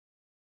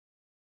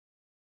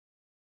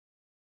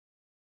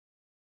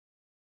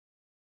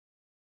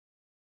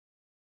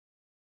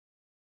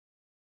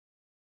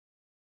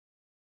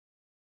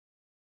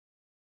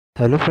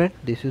Hello friend,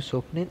 this is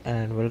Swapnil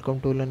and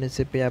welcome to learn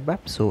SAP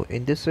ABAP. So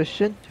in this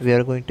session we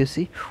are going to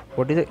see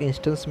what is the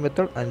instance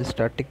method and the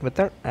static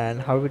method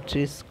and how it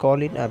is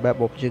called in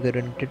ABAP object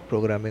oriented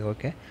programming.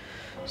 Okay,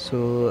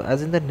 so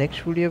as in the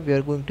next video we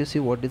are going to see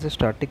what is a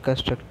static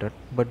constructor,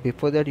 but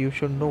before that you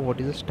should know what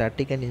is a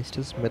static and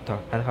instance method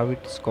and how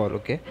it is called.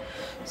 Okay,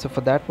 so for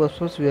that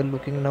purpose we are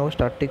looking now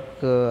static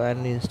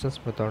and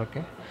instance method.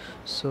 Okay,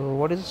 so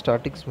what is a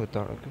static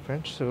method? Okay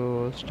friends,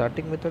 so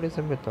static method is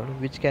a method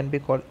which can be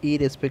called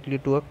irrespectively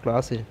to a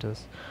class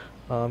instance.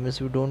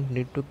 Means we don't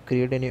need to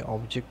create any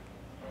object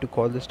to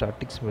call the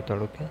statics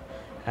method. Okay,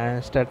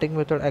 and static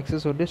method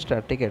access only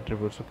static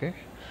attributes. Okay,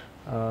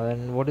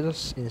 and what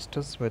is the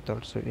instance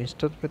method? So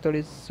instance method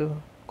is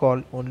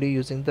called only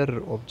using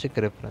the object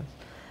reference,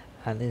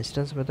 and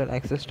instance method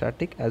access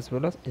static as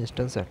well as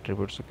instance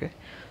attributes. Okay,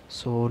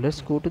 so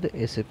let's go to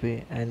the SAP,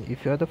 and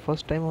if you are the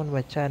first time on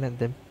my channel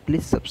then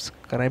please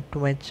subscribe to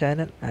my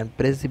channel and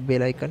press the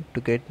bell icon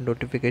to get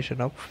notification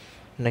of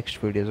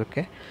next videos.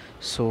 Okay,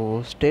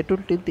 so stay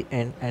tuned till the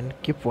end and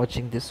keep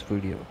watching this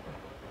video.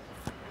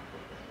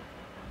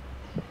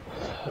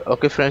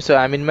 Okay, friends, so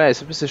I'm in my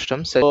SAP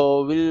system.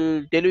 So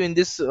we'll tell you in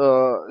this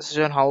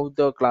session how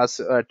the class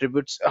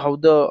attributes, how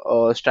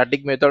the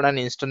static method and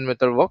instant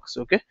method works.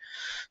 Okay,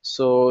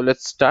 so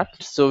let's start.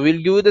 So we'll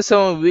give you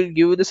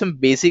the some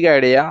basic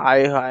idea.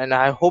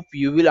 I hope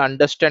you will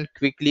understand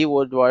quickly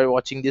while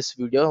watching this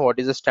video what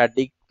is a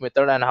static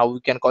method and how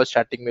we can call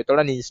static method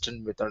and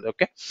instant method.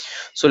 Okay,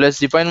 so let's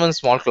define one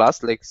small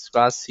class like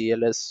class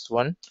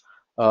cls1.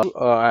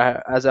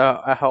 I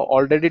have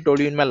already told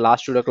you in my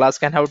last video, class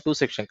can have two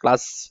sections: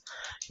 class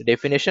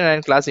definition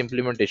and class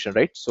implementation,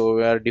 right? So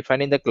we are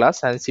defining the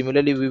class, and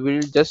similarly we will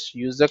just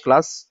use the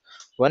class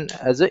one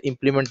as a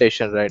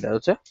implementation, right?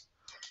 Also,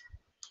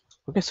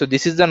 okay, so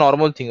this is the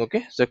normal thing.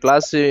 Okay, so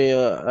class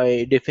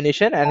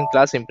definition and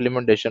class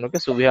implementation. Okay,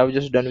 so we have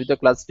just done with the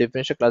class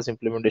definition, class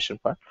implementation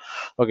part.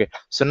 Okay,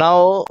 so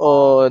now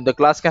the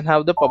class can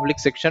have the public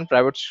section,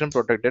 private section,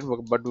 protected,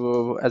 but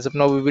as of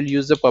now we will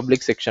use the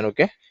public section.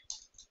 Okay,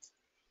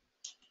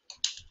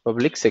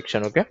 public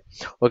section. Okay,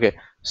 okay,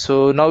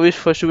 so now we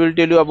first will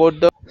tell you about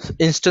the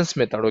instance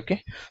method.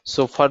 Okay,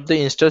 so for the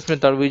instance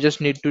method we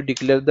just need to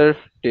declare the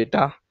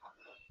data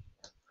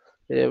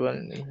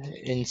variable,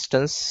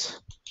 instance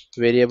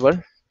variable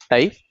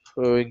type,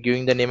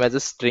 giving the name as a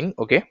string.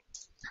 Okay,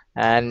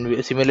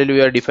 and similarly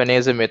we are defining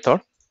as a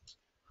method.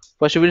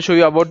 First we will show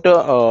you about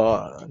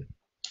the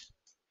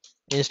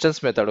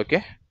instance method.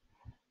 Okay,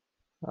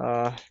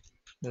 uh,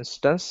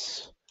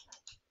 instance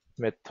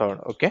method.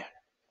 Okay,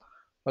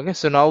 okay,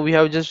 so now we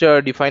have just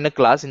defined a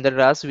class. In the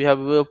class we have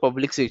a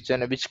public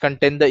section which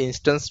contain the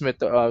instance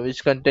method,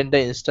 which contain the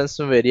instance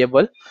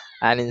variable,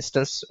 and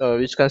instance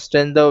which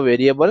contain the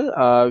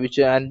variable which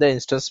and the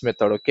instance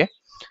method. Okay,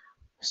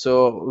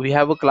 so we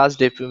have a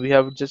we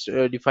have just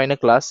defined a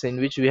class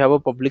in which we have a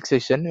public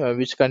section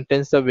which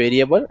contains the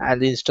variable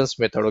and the instance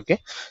method. Okay,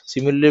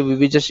 similarly we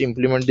will just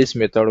implement this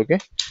method. Okay,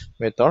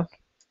 method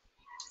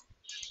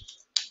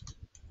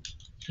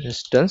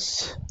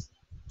instance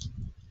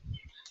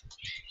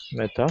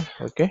method.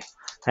 Okay,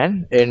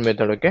 and end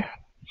method. Okay,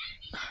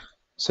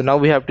 so now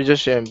we have to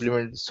just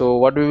implement. So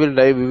what we will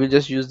write, we will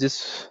just use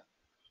this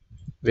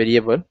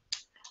variable.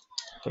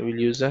 So we'll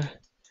use a,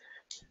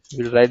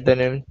 we'll write the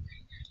name,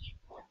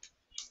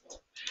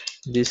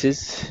 this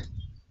is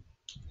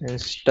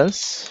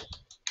instance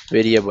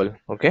variable.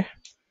 Okay,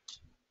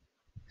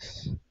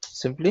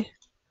 simply,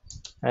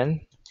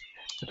 and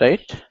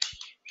write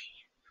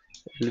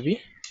will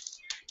be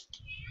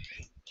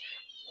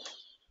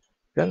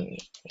an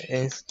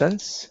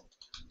instance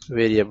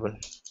variable.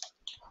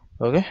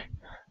 Okay,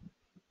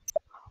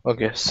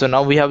 okay, so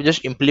now we have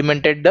just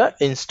implemented the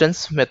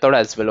instance method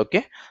as well.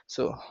 Okay,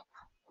 so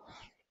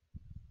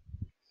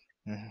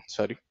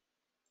sorry.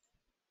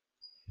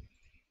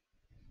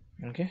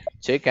 Okay,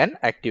 check and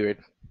activate.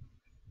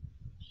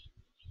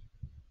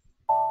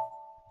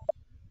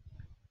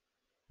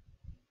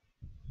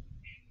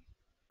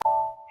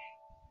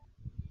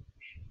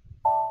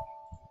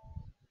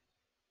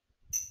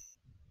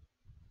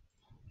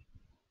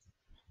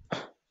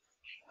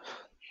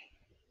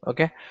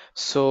 Okay,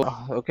 so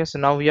okay, so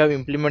now we have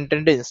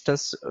implemented the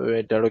instance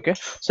method. Okay,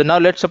 so now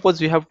let's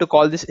suppose we have to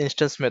call this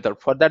instance method.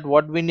 For that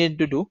what we need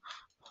to do,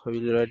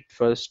 we'll write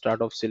first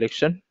start of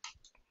selection.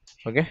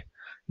 Okay,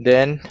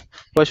 then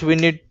first we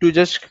need to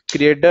just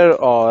create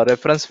a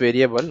reference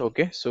variable.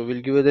 Okay, so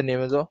we'll give it the name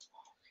as a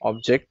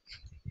object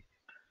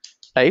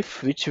type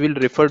which will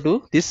refer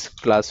to this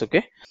class.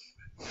 Okay,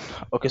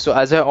 okay, so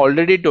as I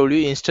already told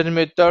you, instant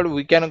method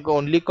we can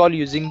only call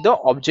using the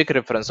object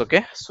reference.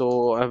 Okay,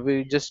 so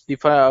we just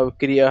define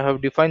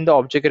have defined the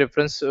object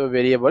reference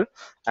variable,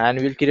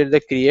 and we'll create the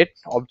create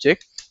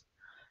object.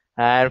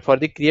 And for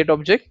the create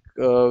object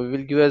we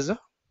will give as a,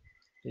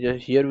 yeah,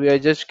 here we are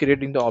just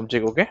creating the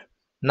object. Okay,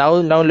 now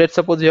let's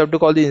suppose you have to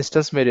call the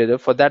instance variable.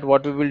 For that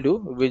what we will do,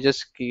 we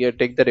just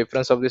take the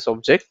reference of this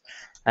object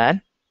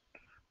and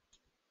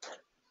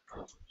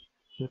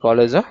we call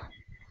as a,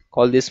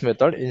 call this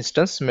method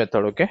instance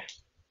method. Okay,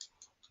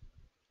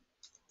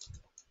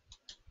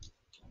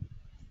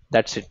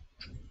 That's it.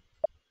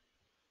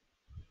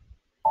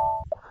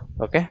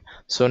 Okay,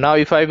 so now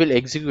if I will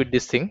execute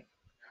this thing,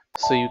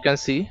 so you can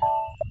see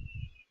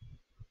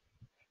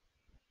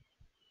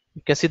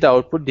the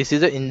output. This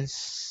is a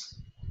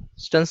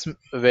instance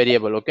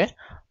variable. Okay,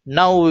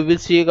 now we will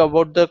see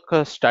about the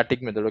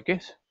static method. Okay,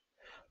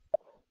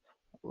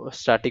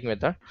 static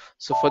method.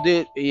 So for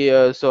the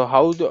so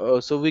how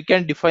so we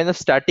can define the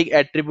static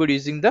attribute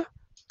using the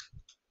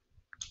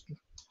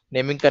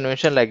naming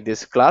convention like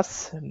this: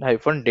 class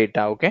hyphen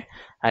data. Okay,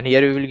 and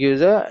here we will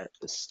give a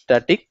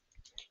static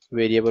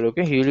variable.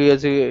 Okay, he will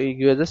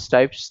give us a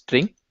type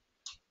string.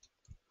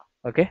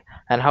 Okay,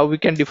 and how we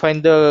can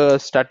define the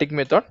static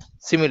method?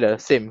 Similar,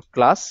 same,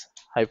 class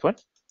hyphen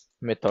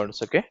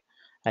methods. Okay,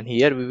 and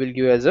here we will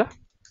give as a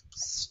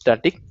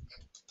static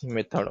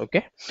method.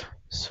 Okay,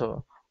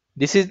 so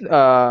this is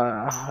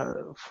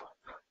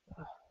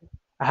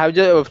I have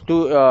just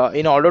to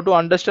in order to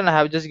understand, I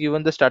have just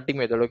given the starting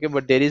method. Okay,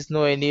 but there is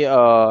no any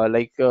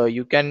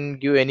you can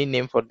give any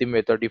name for the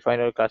method, define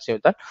or classing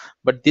method.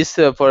 But this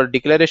for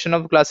declaration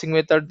of classing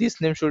method, this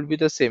name should be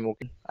the same.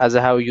 Okay, as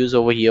I have used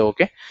over here.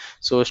 Okay,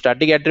 so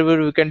static attribute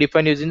we can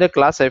define using the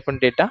class hyphen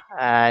data,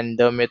 and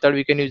the method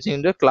we can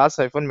using the class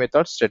hyphen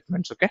method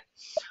statements. Okay,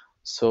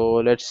 so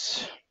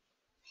let's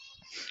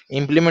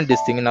implement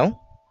this thing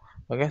now.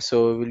 Okay,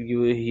 so we'll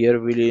give here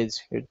will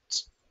is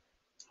its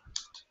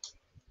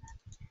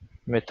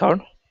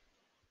method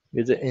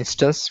with the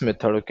instance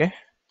method. Okay,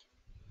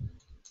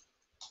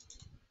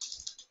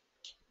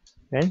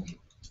 and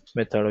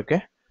method.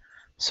 Okay,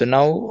 so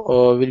now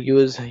we'll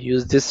use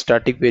this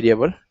static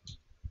variable,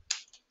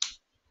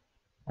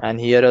 and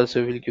here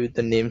also we'll give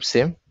the name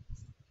same,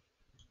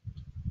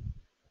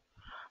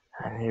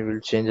 and we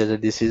will change as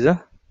this is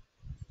a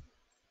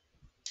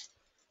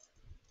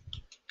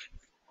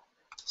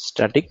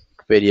static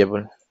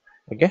variable.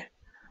 Okay,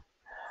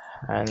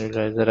 and we'll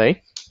write the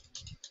right,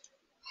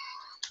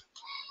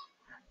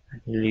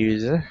 we'll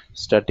use a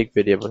static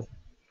variable.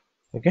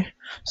 Okay,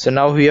 so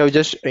now we have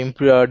just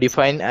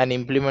defined and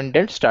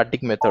implemented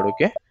static method.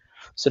 Okay,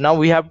 so now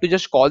we have to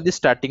just call this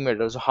static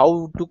method. So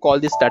how to call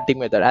this static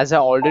method? As I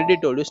already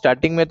told you,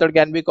 static method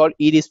can be called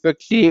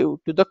irrespective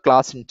to the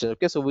class instance.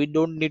 Okay, so we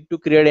don't need to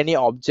create any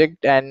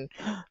object and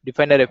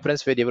define a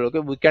reference variable. Okay,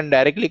 we can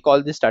directly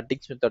call this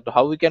static method.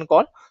 How we can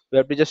call? We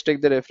have to just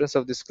take the reference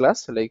of this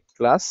class, like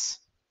class.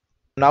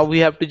 Now we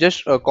have to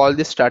just call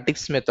this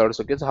statics methods.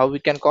 Okay, so how we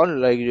can call?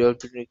 Like you have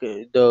to take,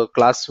 the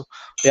class,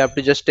 we have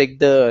to just take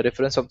the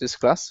reference of this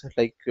class,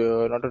 like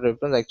not a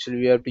reference, actually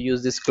we have to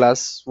use this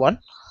class one,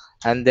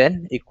 and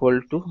then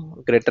equal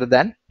to greater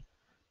than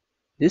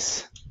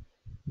this.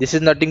 This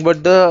is nothing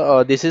but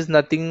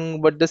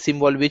the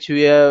symbol which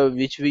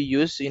we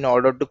use in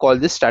order to call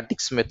this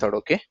statics method.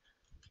 Okay,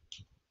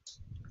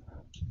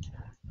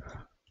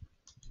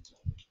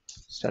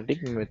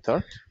 static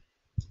method.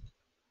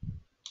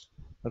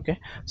 Okay,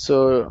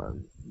 so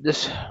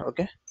this.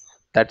 Okay,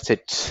 that's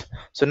it.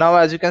 So now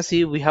as you can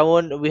see, we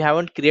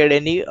haven't created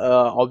any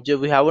object,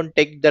 we haven't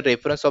taken the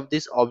reference of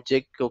this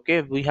object.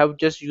 Okay, we have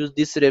just used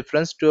this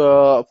reference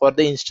to for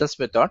the instance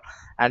method,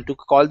 and to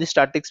call the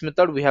statics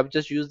method we have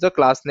just used the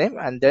class name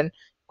and then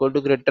equal to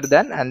greater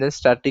than and then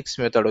statics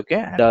method. Okay,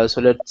 and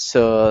so let's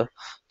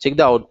check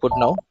the output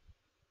now.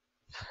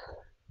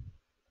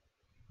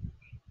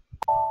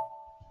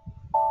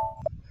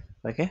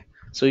 Okay,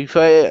 so if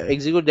I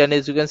execute, then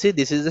as you can see,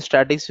 this is the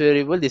statics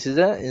variable, this is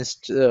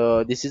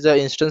this is a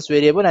instance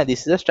variable, and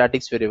this is a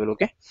statics variable.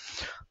 Okay,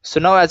 so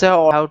now as I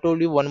have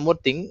told you one more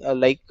thing,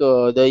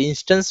 the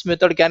instance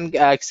method can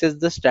access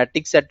the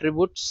statics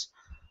attributes,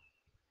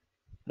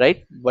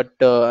 right? But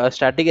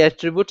static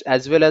attributes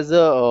as well as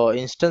the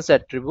instance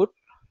attribute,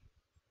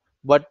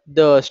 but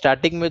the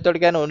static method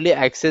can only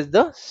access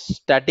the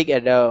static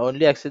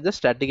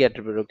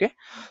attribute. Okay,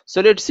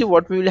 so let's see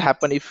what will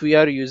happen if we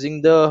are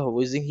using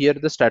here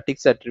the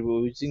statics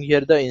attribute, using here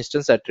the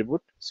instance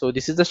attribute. So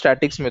this is the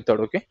statics method.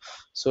 Okay,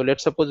 so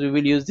let's suppose we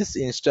will use this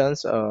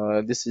instance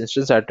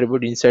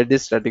attribute inside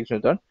this statics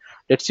method.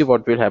 Let's see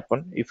what will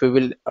happen if we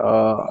will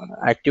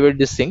activate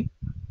this thing.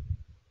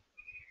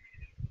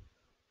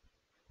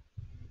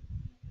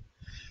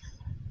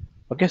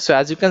 Okay, so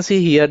as you can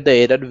see here, the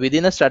error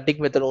within a static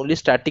method, only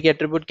static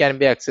attribute can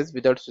be accessed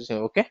without switching.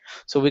 Okay,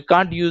 so we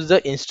can't use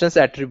the instance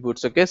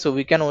attributes. Okay, so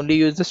we can only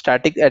use the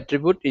static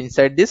attribute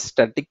inside this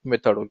static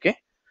method. Okay,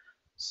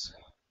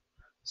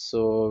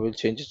 so we'll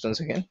change it once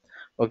again.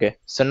 Okay,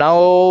 so now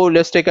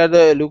let's take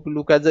a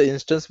look at the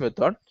instance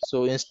method.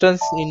 So in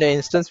the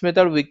instance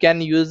method we can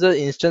use the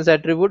instance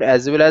attribute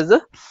as well as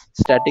the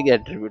static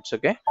attributes.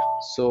 Okay,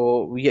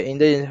 so we are in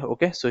the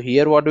okay, so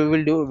here what we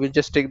will do, we'll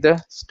just take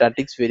the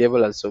statics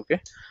variable also.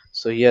 Okay,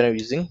 so here I'm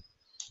using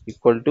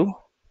equal to,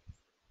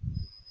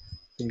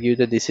 give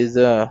the this is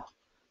the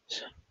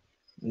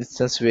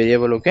instance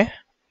variable. Okay,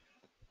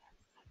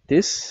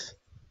 this,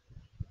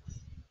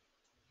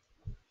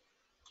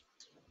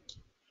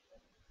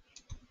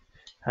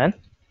 and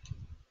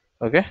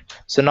okay,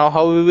 so now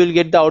how we will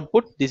get the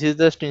output? This is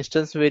the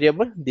instance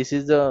variable, this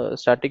is the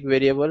static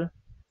variable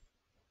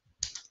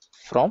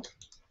from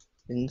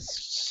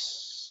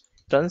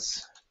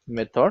instance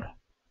method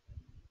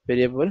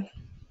variable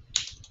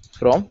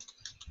from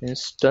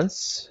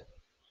instance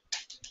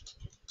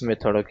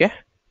method. Okay,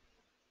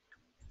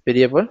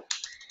 variable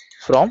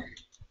from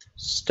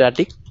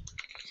static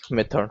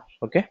method.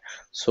 Okay,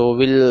 so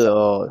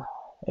we'll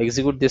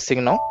execute this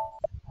thing now,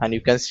 and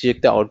you can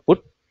check the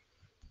output.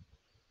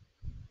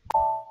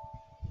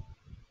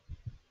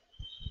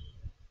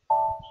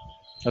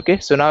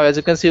 Okay, so now as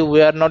you can see,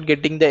 we are not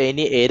getting the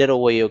any error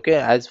over here. Okay,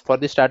 as for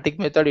the static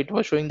method it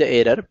was showing the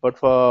error, but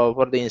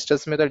for the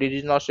instance method it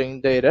is not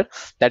showing the error.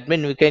 That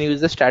means we can use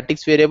the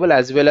statics variable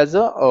as well as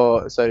the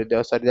sorry,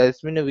 that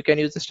means we can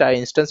use the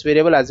instance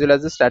variable as well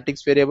as the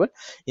statics variable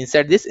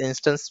inside this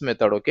instance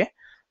method. Okay,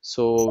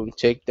 so we'll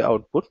check the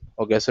output.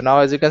 Okay, so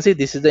now as you can see,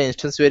 this is the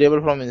instance variable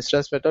from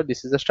instance method,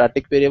 this is the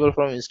static variable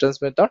from instance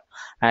method,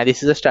 and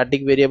this is a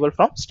static variable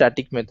from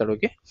static method.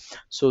 Okay,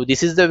 so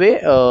this is the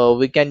way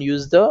we can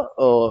use the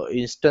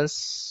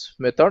instance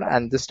method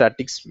and the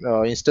statics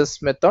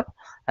instance method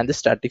and the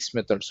statics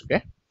methods.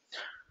 Okay,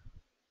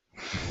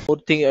 more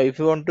thing, if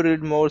you want to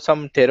read more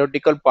some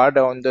theoretical part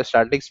on the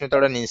statics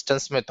method and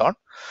instance method,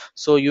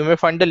 so you may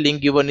find the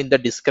link given in the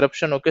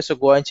description. Okay, so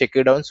go and check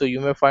it out. So you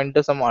may find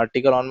some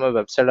article on my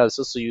website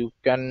also, so you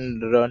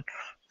can run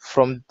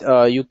from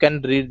you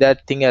can read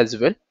that thing as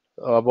well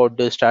about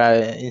the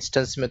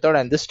instance method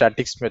and the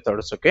statics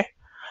methods. Okay.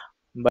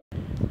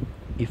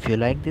 If you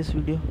like this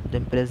video,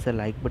 then press the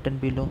like button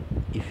below.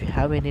 If you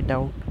have any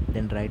doubt,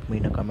 then write me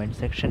in a comment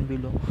section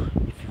below.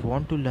 If you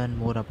want to learn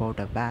more about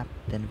ABAP,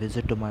 then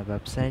visit to my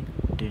website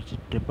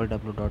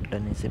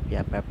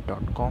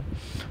www.learnsapabap.com.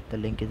 The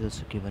link is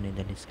also given in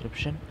the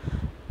description.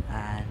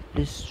 And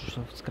please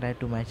subscribe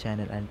to my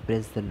channel and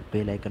press the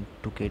bell icon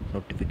to get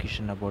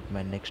notification about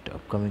my next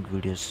upcoming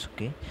videos.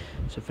 Okay,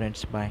 so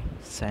friends, bye,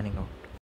 signing out.